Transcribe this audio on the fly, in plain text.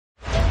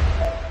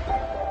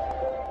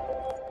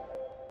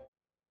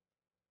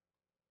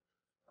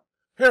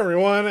Hey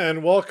everyone,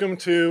 and welcome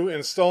to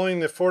installing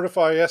the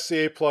Fortify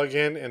SCA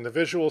plugin in the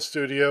Visual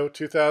Studio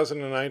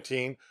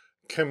 2019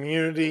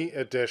 Community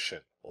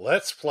Edition.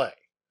 Let's play.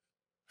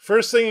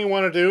 First thing you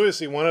want to do is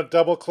you want to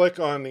double click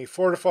on the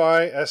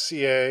Fortify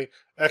SCA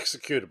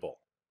executable.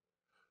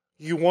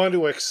 You want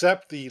to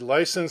accept the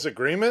license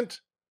agreement.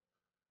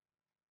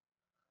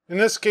 In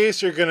this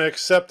case, you're going to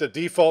accept the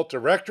default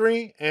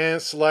directory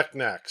and select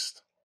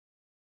Next.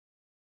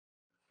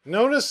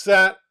 Notice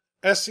that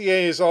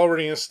SCA is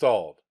already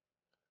installed.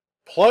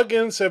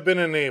 Plugins have been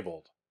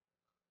enabled.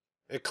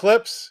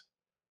 Eclipse,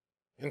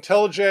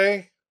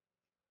 IntelliJ,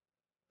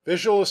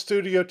 Visual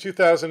Studio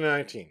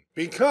 2019.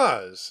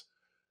 Because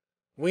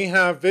we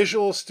have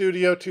Visual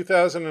Studio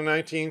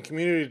 2019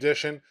 Community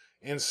Edition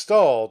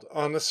installed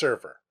on the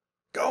server.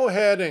 Go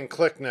ahead and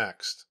click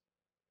Next.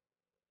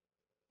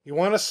 You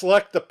want to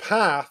select the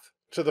path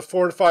to the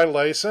Fortify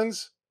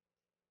license.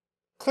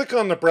 Click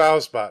on the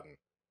Browse button.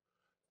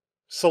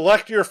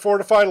 Select your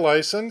Fortify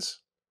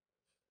license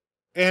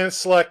and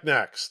select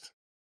Next.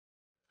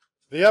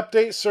 The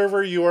update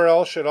server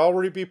URL should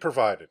already be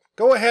provided.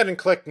 Go ahead and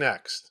click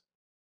Next.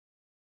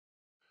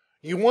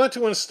 You want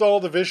to install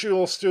the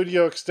Visual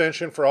Studio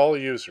extension for all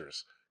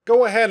users.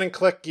 Go ahead and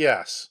click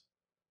Yes.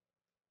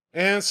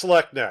 And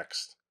select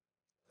Next.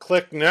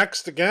 Click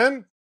Next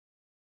again.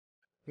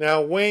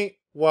 Now wait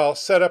while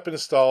Setup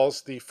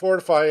installs the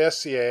Fortify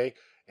SCA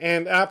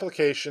and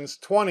Applications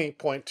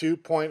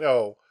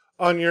 20.2.0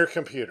 on your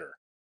computer.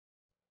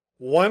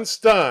 Once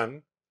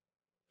done,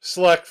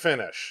 select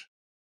Finish.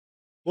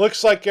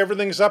 Looks like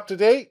everything's up to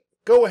date.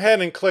 Go ahead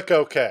and click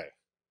OK.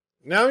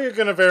 Now you're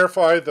going to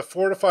verify the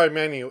Fortify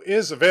menu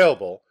is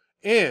available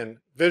in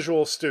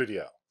Visual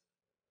Studio.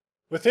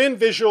 Within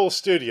Visual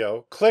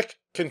Studio, click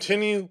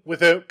Continue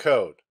Without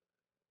Code.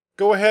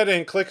 Go ahead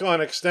and click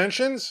on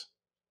Extensions,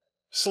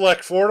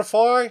 select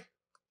Fortify,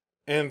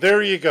 and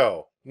there you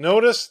go.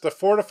 Notice the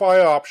Fortify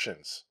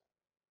options.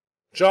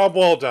 Job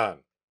well done.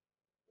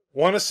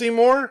 Want to see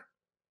more?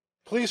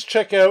 Please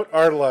check out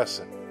our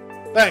lesson.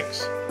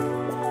 Thanks.